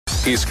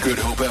This is Good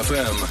Hope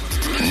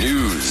FM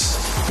News.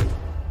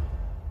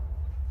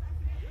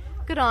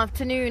 Good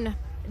afternoon.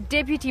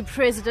 Deputy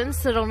President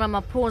Cyril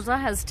Ramaphosa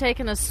has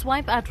taken a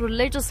swipe at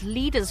religious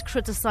leaders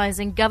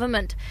criticizing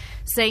government,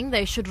 saying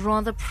they should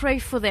rather pray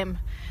for them.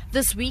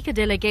 This week, a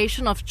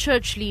delegation of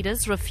church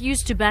leaders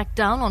refused to back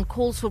down on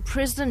calls for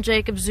President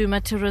Jacob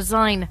Zuma to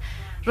resign.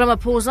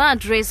 Ramaphosa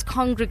addressed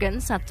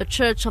congregants at the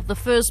Church of the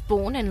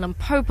Firstborn in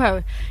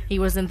Limpopo. He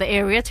was in the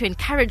area to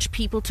encourage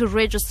people to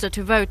register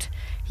to vote.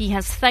 He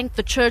has thanked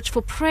the church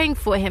for praying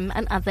for him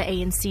and other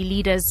ANC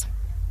leaders.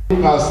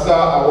 Pastor,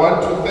 I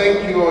want to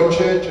thank your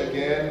church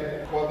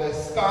again for the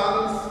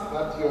stance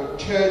that your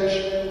church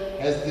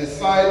has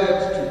decided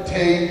to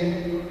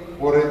take.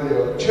 For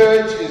your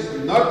church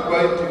is not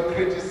going to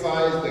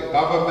criticize the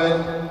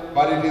government,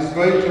 but it is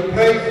going to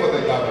pray for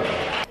the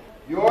government.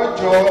 Your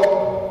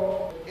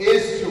job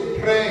is to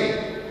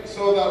pray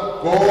so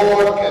that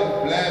God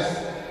can bless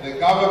the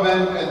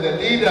government and the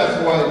leaders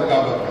who are in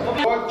government.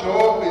 Your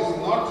job is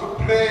not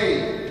to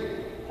pray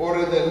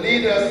or the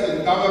leaders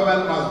in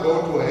government must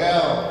go to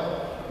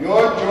hell.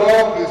 Your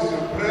job is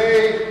to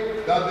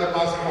pray that they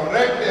must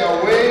correct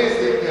their ways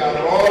if they are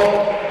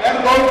wrong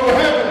and go to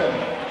heaven.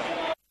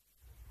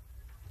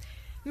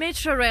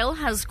 Metrorail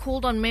has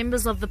called on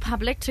members of the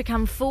public to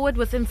come forward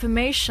with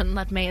information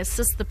that may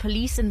assist the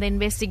police in the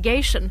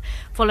investigation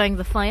following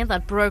the fire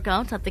that broke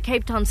out at the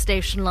Cape Town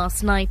station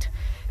last night.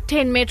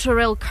 10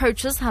 Metrorail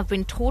coaches have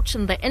been torched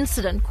in the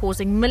incident,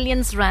 causing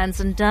millions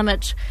rands in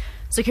damage.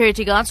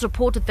 Security guards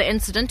reported the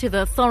incident to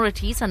the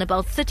authorities and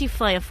about 30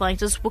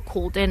 firefighters were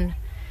called in.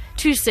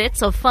 2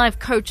 sets of 5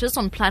 coaches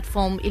on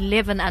platform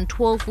 11 and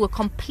 12 were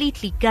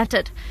completely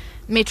gutted.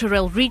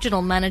 Metrorail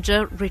Regional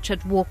Manager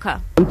Richard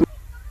Walker.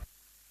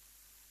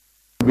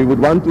 We would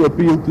want to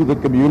appeal to the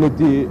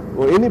community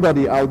or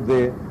anybody out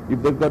there,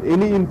 if they've got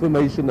any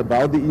information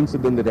about the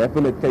incident that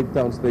happened at Cape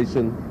Town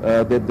Station,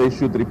 that they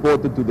should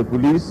report it to the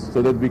police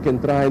so that we can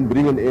try and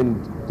bring an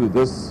end to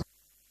this.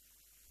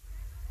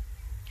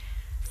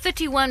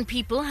 31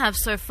 people have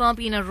so far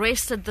been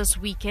arrested this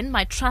weekend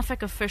by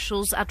traffic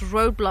officials at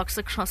roadblocks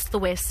across the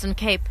Western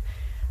Cape.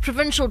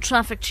 Provincial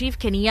Traffic Chief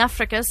Kenny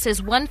Africa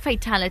says 1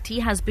 fatality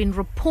has been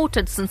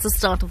reported since the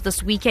start of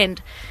this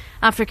weekend.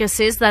 Africa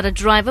says that a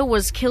driver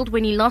was killed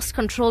when he lost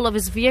control of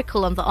his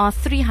vehicle on the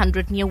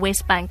R300 near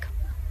Westbank.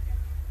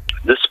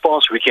 This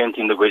past weekend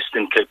in the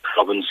Western Cape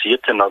province,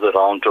 yet another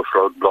round of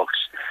roadblocks.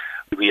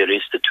 We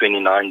arrested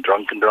 29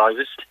 drunken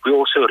drivers. We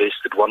also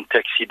arrested 1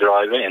 taxi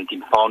driver and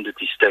impounded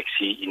his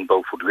taxi in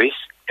Beaufort West,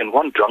 and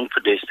 1 drunk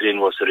pedestrian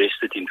was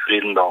arrested in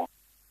Vredendal.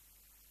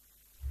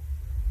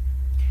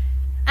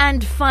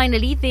 And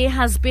finally, there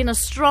has been a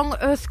strong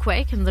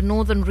earthquake in the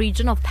northern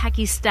region of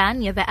Pakistan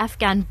near the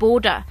Afghan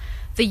border.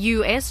 The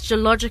U.S.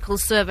 Geological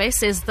Survey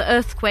says the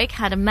earthquake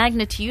had a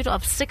magnitude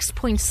of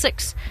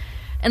 6.6.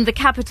 In the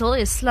capital,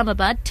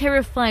 Islamabad,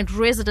 terrified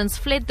residents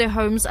fled their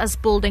homes as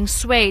buildings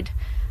swayed.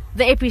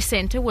 The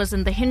epicenter was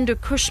in the Hindu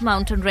Kush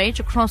mountain range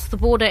across the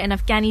border in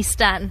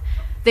Afghanistan.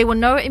 There were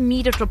no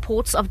immediate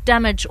reports of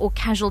damage or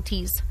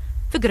casualties.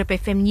 For Good Hope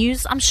FM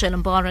News, I'm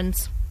Shirley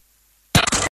Barnes.